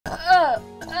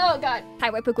Oh god.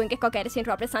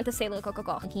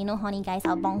 Okay, no honey guys,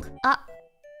 I'll bonk.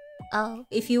 Oh.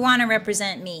 If you want to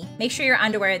represent me, make sure your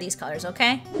underwear are these colors,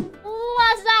 okay?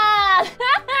 What's up?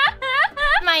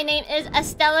 My name is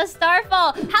Estella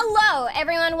Starfall. Hello,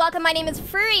 everyone. Welcome. My name is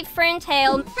Furi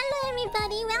Ferntail. Hello,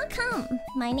 everybody. Welcome.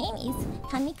 My name is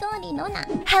Kamiko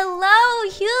Rinona. Hello,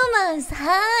 humans.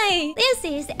 Hi. This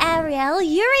is Arial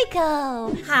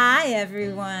Yuriko. Hi,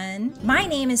 everyone. My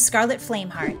name is Scarlett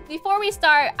Flameheart. Before we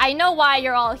start, I know why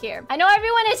you're all here. I know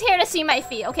everyone is here to see my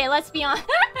feet. Okay, let's be honest.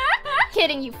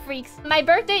 Kidding, you freaks. My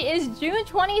birthday is June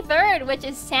 23rd, which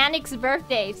is Sanic's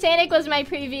birthday. Sanic was my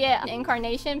previous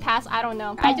incarnation, past, I don't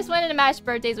know. I just wanted to match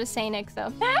birthdays with Sanic,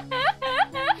 so.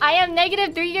 I am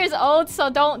negative 3 years old, so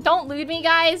don't lewd me,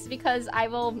 guys, because I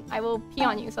will pee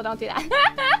on you, so don't do that.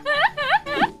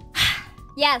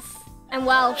 Yes. I'm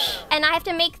Welsh. And I have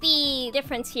to make the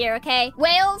difference here, okay?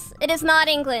 Wales, it is not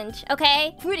England,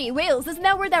 okay? Furi, Wales, isn't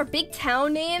that where their big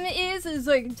town name is? It's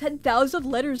like 10,000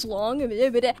 letters long. I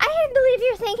believe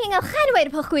you're thinking of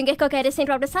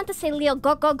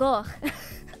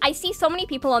I see so many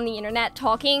people on the internet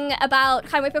talking about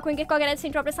but no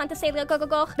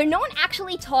one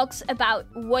actually talks about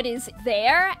what is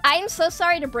there. I'm so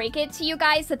sorry to break it to you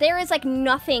guys that there is like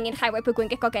nothing in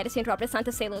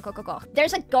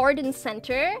There's a garden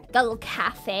center, a little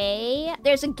cafe.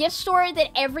 There's a gift store that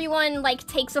everyone like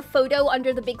takes a photo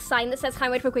under the big sign that says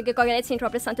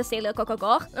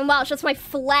and wow, that's my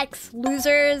flex,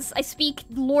 losers. I speak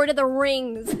Lord of the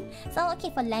Rings. So okay,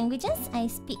 for languages, I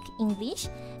speak English,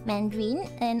 Mandarin,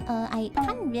 and I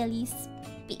can't really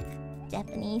speak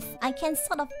Japanese. I can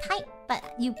sort of type, but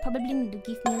you probably need to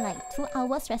give me like 2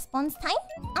 hours response time.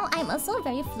 Oh, I'm also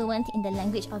very fluent in the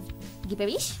language of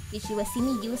gibberish, which you will see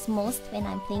me use most when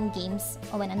I'm playing games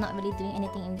or when I'm not really doing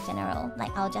anything in general.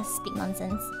 Like, I'll just speak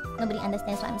nonsense. Nobody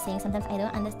understands what I'm saying. Sometimes I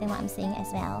don't understand what I'm saying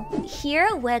as well.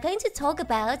 Here, we're going to talk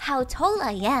about how tall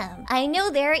I am. I know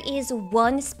there is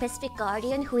one specific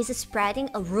guardian who is spreading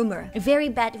a rumor. A very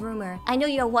bad rumor. I know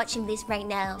you're watching this right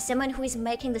now. Someone who is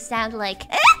making the sound like...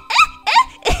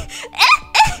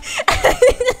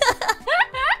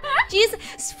 She's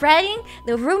spreading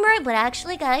the rumor, but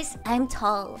actually, guys, I'm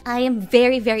tall. I am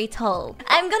very, very tall.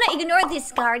 I'm gonna ignore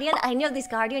this guardian. I know this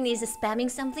guardian is spamming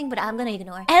something, but I'm gonna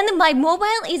ignore. And my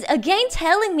mobile is again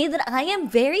telling me that I am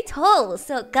very tall.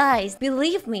 So, guys,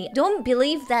 believe me. Don't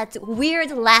believe that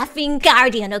weird laughing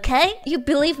guardian, okay? You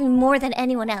believe me more than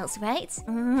anyone else, right?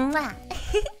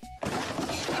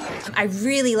 I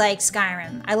really like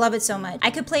Skyrim. I love it so much.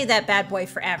 I could play that bad boy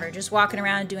forever, just walking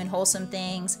around doing wholesome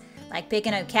things, like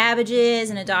picking up cabbages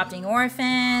and adopting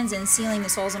orphans and sealing the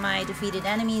souls of my defeated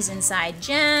enemies inside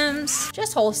gems.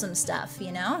 Just wholesome stuff,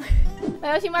 you know?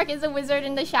 My Yoshi Mark is a wizard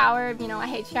in the shower. You know, I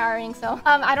hate showering, so...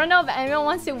 I don't know if anyone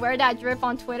wants to wear that drip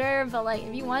on Twitter, but like,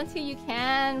 if you want to, you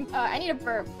can. I need a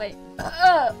burp, like...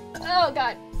 oh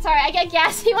god. Sorry, I get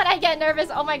gassy when I get nervous.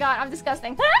 Oh my god, I'm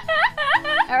disgusting.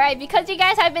 Alright, because you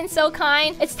guys have been so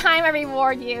kind, it's time I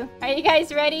reward you. Are you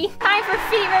guys ready? Time for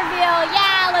feet reveal.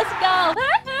 Yeah, let's go.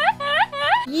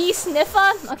 Yee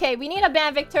sniffa. Okay, we need a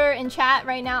ban Victor in chat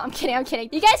right now. I'm kidding, I'm kidding.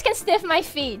 You guys can sniff my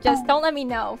feet. Just don't let me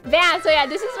know. Ban, so yeah,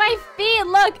 this is my feet.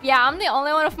 Look, yeah, I'm the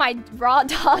only one with my raw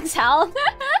dog's health.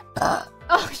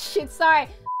 Oh shit, sorry.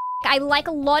 I like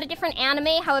a lot of different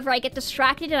anime, however I get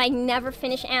distracted and I never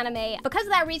finish anime. Because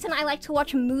of that reason, I like to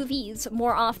watch movies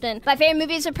more often. My favorite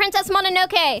movies are Princess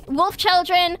Mononoke, Wolf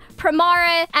Children,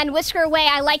 Primara, and Whisker Away.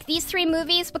 I like these 3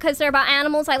 movies because they're about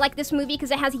animals. I like this movie because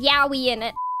it has yaoi in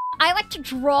it. I like to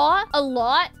draw a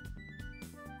lot.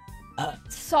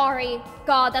 Sorry.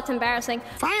 God, that's embarrassing.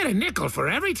 If I had a nickel for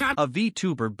every time a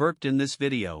VTuber burped in this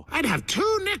video, I'd have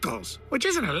 2 nickels, which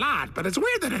isn't a lot, but it's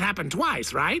weird that it happened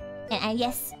twice, right? And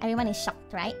yes, everyone is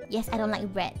shocked, right? Yes, I don't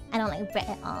like bread. I don't like bread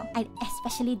at all. I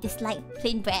especially dislike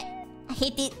plain bread. I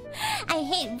hate it. I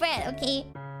hate bread, okay?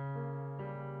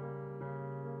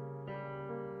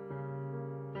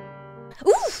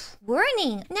 Oof!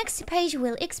 Warning! Next page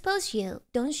will expose you.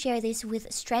 Don't share this with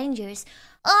strangers.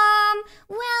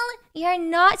 Well, you're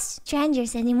not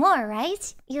strangers anymore,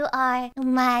 right? You are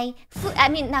my food. I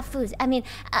mean, not food. I mean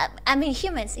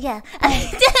humans. Yeah.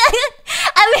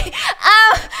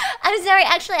 I'm sorry.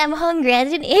 Actually, I'm hungry. I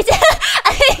didn't eat.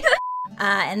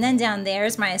 And then down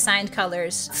there's my assigned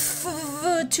colors.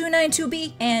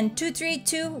 292B and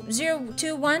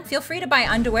 232021. Feel free to buy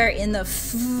underwear in the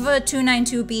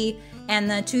 292B and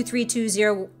the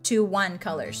 232021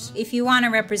 colors. If you want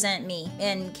to represent me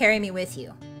and carry me with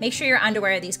you, make sure your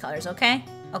underwear are these colors, okay?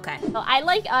 Okay. Well, I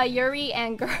like Yuri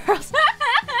and girls.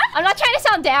 I'm not trying to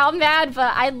sound down bad,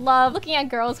 but I love looking at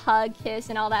girls hug, kiss,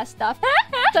 and all that stuff.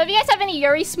 So if you guys have any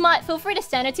Yuri smut, feel free to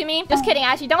send it to me. Just kidding,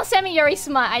 actually, don't send me Yuri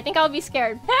smut. I think I'll be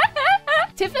scared.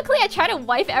 Typically, I try to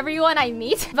wife everyone I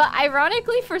meet, but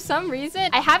ironically, for some reason,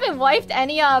 I haven't wifed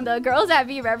any of the girls at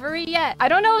VReverie yet. I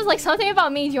don't know, it was like something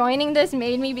about me joining this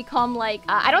made me become like,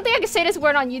 I don't think I can say this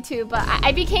word on YouTube, but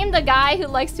I became the guy who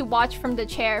likes to watch from the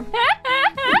chair.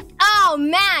 Oh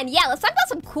man, yeah, let's talk about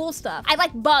some cool stuff. I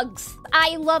like bugs.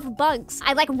 I love bugs.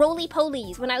 I like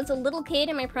roly-polies. When I was a little kid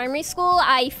in my primary school,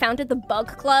 I founded the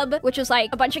Bug Club, which was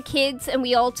like a bunch of kids, and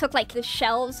we all took like the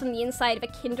shells from the inside of a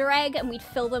Kinder Egg, and we'd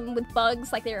fill them with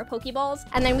bugs like they were Pokeballs,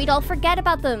 and then we'd all forget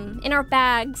about them in our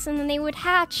bags, and then they would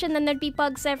hatch, and then there'd be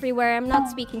bugs everywhere. I'm not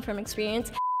speaking from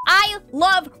experience. I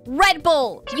love Red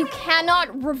Bull. You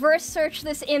cannot reverse search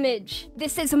this image.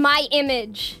 This is my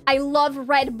image. I love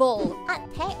Red Bull.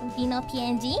 Art tag, Vino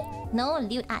PNG. No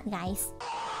lewd art, guys.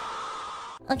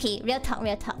 Okay, real talk,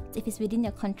 real talk. If it's within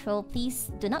your control,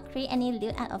 please do not create any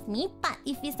lewd art of me. But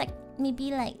if it's like,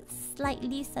 maybe like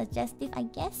slightly suggestive, I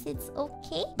guess it's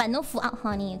okay. But no full out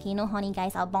honey, okay? No honey,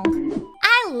 guys, I'll bonk.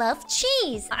 I love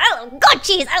cheese. I love good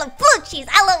cheese. I love blue cheese.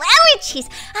 I love every cheese.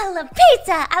 I love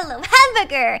pizza. I love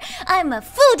hamburger. I'm a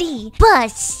foodie.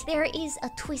 But there is a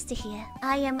twist here.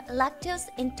 I am lactose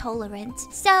intolerant.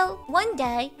 So one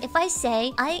day, if I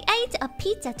say I ate a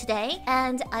pizza today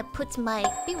and I put my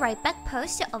be right back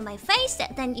post on my face,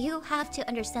 then you have to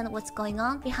understand what's going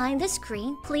on behind the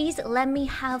screen. Please let me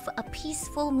have a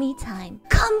peaceful me time.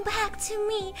 Come back to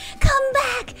me. Come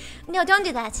back. No, don't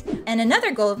do that. And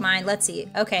another goal of mine, let's see.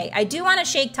 Okay, I do want to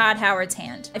shake Todd Howard's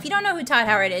hand. If you don't know who Todd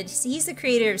Howard is, he's the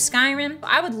creator of Skyrim.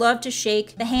 I would love to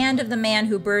shake the hand of the man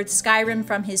who birthed Skyrim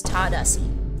from his Todussie.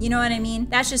 You know what I mean?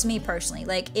 That's just me personally.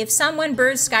 Like, if someone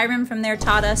birthed Skyrim from their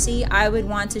Todussie, I would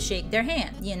want to shake their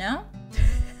hand, you know?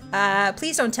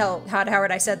 Please don't tell Todd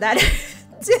Howard I said that.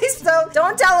 Please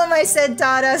don't tell him I said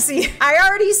Todussie. I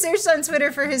already searched on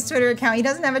Twitter for his Twitter account. He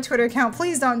doesn't have a Twitter account.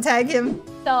 Please don't tag him.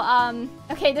 So,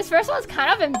 okay, this first one's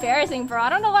kind of embarrassing, bro.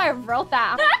 I don't know why I wrote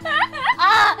that.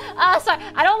 Sorry.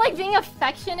 I don't like being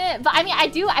affectionate, but I mean,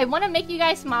 I want to make you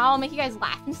guys smile, make you guys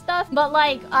laugh and stuff, but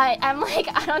like, I'm like,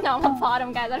 I don't know, I'm a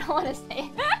bottom, guys. I don't want to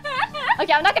say.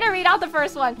 Okay, I'm not gonna read out the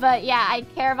first one, but yeah, I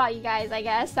care about you guys, I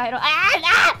guess. I don't,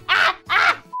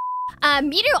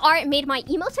 Meteor Art made my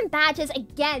emotes and badges.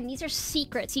 Again, these are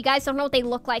secrets. You guys don't know what they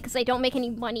look like because I don't make any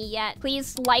money yet.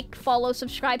 Please like, follow,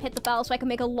 subscribe, hit the bell so I can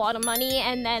make a lot of money,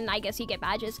 and then I guess you get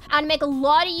badges. I'm gonna make a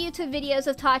lot of YouTube videos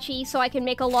of Tachi so I can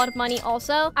make a lot of money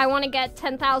also. I want to get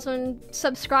 10,000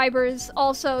 subscribers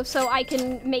also so I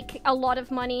can make a lot of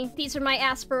money. These are my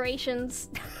aspirations.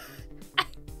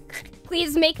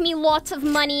 Please make me lots of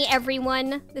money,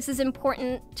 everyone. This is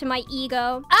important to my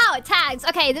ego. Oh, tags.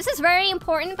 Okay, this is very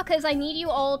important because I need you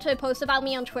all to post about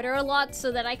me on Twitter a lot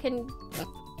so that I can...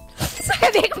 so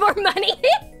I make more money.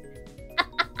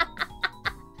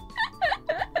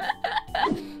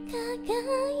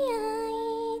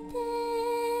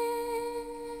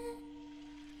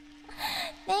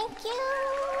 Thank you.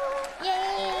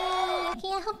 Yay.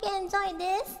 Okay, I hope you enjoyed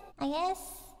this. I guess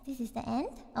this is the end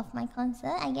of my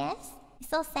concert, I guess. It's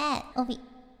so sad. Oh wait,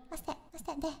 what's that? What's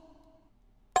that there?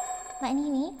 But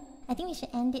anyway, I think we should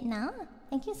end it now.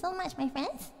 Thank you so much, my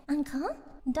friends. Uncle?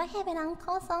 Do I have an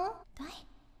uncle song? Do I?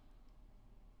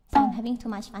 So I'm having too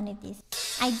much fun with this.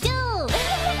 I do!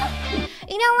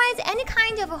 You know what? Any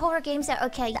kind of horror games are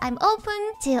okay. I'm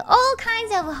open to all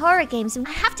kinds of horror games. I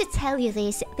have to tell you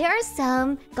this. There are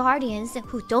some guardians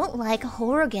who don't like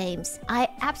horror games. I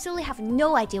absolutely have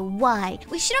no idea why.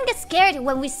 We shouldn't get scared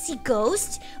when we see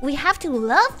ghosts. We have to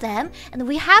love them and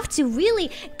we have to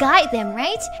really guide them,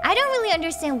 right? I don't really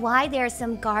understand why there are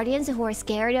some guardians who are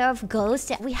scared of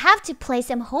ghosts. We have to play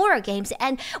some horror games.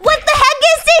 And what the heck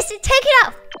is this? Take it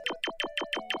off!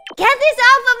 Get this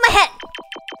off of my head!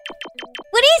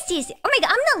 What is this? Oh my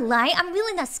god, I'm not lying. I'm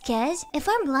really not scared. If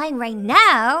I'm lying right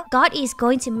now, God is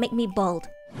going to make me bold.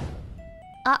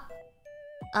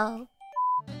 Uh-oh.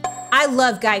 I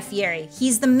love Guy Fieri.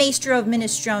 He's the maestro of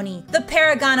minestrone, the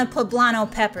paragon of poblano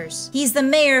peppers. He's the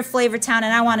mayor of Flavortown,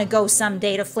 and I want to go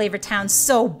someday to Flavortown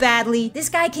so badly. This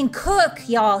guy can cook,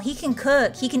 y'all. He can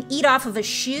cook. He can eat off of a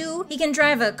shoe. He can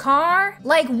drive a car.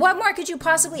 Like, what more could you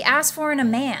possibly ask for in a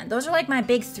man? Those are like my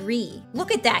big three.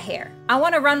 Look at that hair. I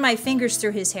want to run my fingers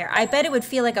through his hair. I bet it would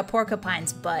feel like a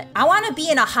porcupine's butt. I want to be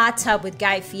in a hot tub with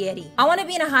Guy Fieri. I want to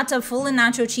be in a hot tub full of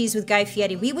nacho cheese with Guy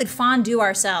Fieri. We would fondue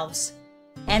ourselves.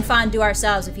 And fondue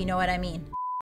ourselves, if you know what I mean.